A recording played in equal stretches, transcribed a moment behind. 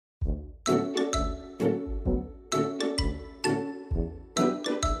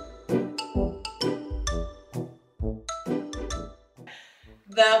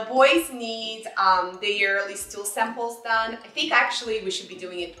The boys need the yearly stool samples done. I think actually we should be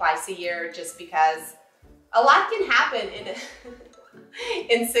doing it twice a year just because a lot can happen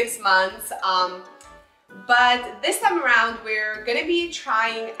in 6 months. But this time around, we're gonna be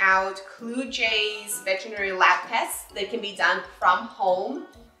trying out Clue-J's veterinary lab tests that can be done from home.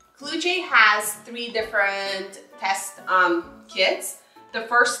 Clue-J has 3 different test kits. The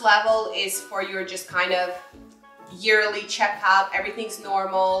first level is for your just kind of yearly checkup, everything's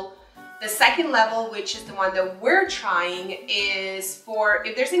normal. The second level, which is the one that we're trying, is for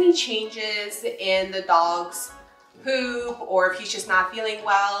if there's any changes in the dog's poop or if he's just not feeling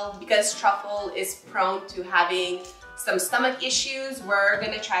well. Because Truffle is prone to having some stomach issues, we're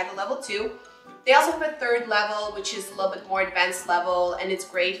gonna try the level 2. They also have a 3rd level, which is a little bit more advanced level, and it's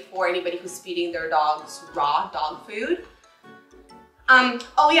great for anybody who's feeding their dogs raw dog food.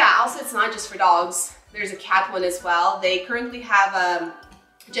 Oh yeah, also it's not just for dogs. There's a cat one as well. They currently have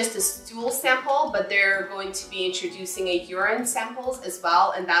just a stool sample, but they're going to be introducing a urine samples as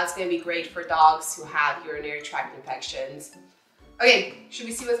well, and that's going to be great for dogs who have urinary tract infections. Okay, should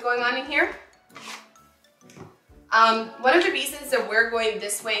we see what's going on in here? One of the reasons that we're going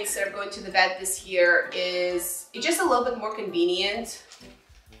this way instead of going to the vet this year is it's just a little bit more convenient.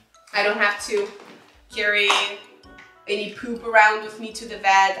 I don't have to carry any poop around with me to the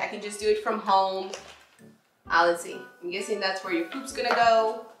vet. I can just do it from home. Let's see. I'm guessing that's where your poop's gonna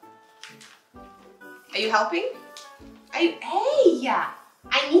go. Are you helping? Hey, yeah,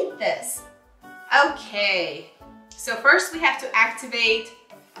 I need this. Okay. So first we have to activate,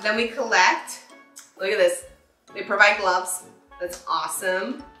 then we collect. Look at this. They provide gloves. That's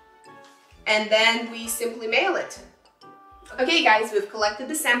awesome. And then we simply mail it. Okay guys, we've collected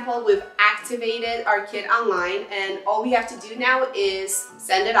the sample, we've activated our kit online, and all we have to do now is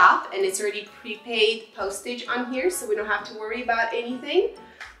send it off, and it's already prepaid postage on here, so we don't have to worry about anything,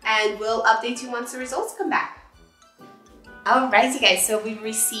 and we'll update you once the results come back. Alrighty guys, so we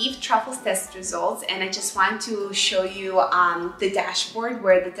received Truffle's test results, and I just want to show you the dashboard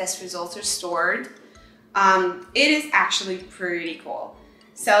where the test results are stored. It is actually pretty cool.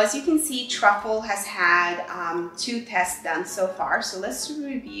 So as you can see, Truffle has had 2 tests done so far. So let's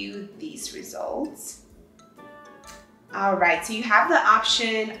review these results. All right, so you have the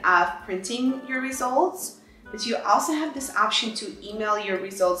option of printing your results, but you also have this option to email your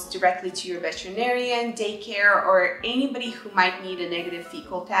results directly to your veterinarian, daycare, or anybody who might need a negative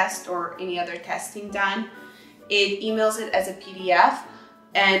fecal test or any other testing done. It emails it as a PDF.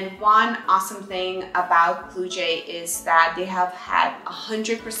 And one awesome thing about Clue-J is that they have had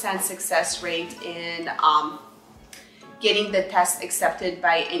 100% success rate in getting the test accepted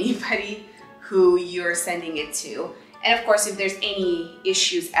by anybody who you're sending it to. And of course, if there's any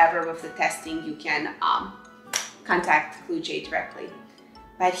issues ever with the testing, you can contact Clue-J directly.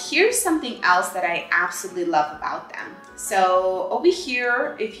 But here's something else that I absolutely love about them. So over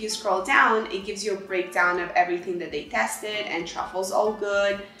here, if you scroll down, it gives you a breakdown of everything that they tested, and Truffle's all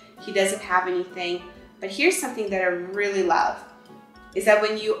good. He doesn't have anything. But here's something that I really love, is that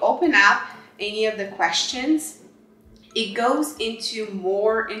when you open up any of the questions, it goes into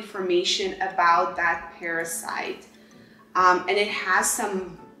more information about that parasite. And it has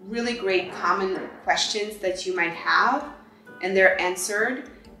some really great common questions that you might have, and they're answered.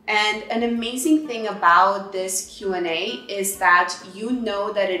 And an amazing thing about this Q&A is that you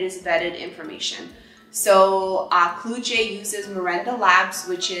know that it is vetted information. So Clue-J uses Miranda Labs,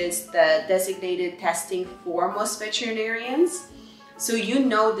 which is the designated testing for most veterinarians. So you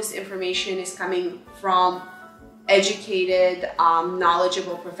know this information is coming from educated,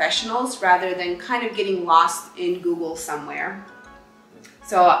 knowledgeable professionals rather than kind of getting lost in Google somewhere.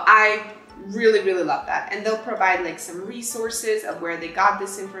 So I really love that. And they'll provide like some resources of where they got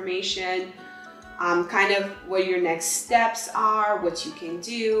this information, kind of what your next steps are, what you can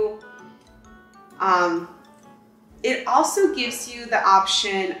do. It also gives you the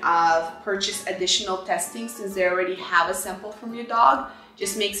option of purchase additional testing since they already have a sample from your dog.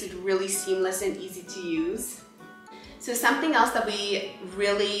 Just makes it really seamless and easy to use. So something else that we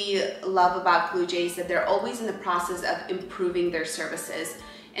really love about Clue-J is that they're always in the process of improving their services.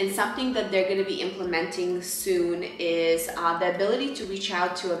 And something that they're going to be implementing soon is the ability to reach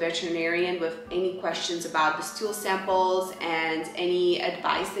out to a veterinarian with any questions about the stool samples and any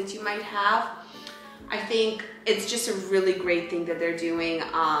advice that you might have. I think it's just a really great thing that they're doing.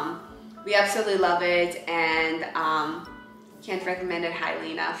 We absolutely love it, and can't recommend it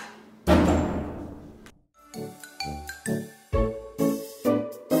highly enough.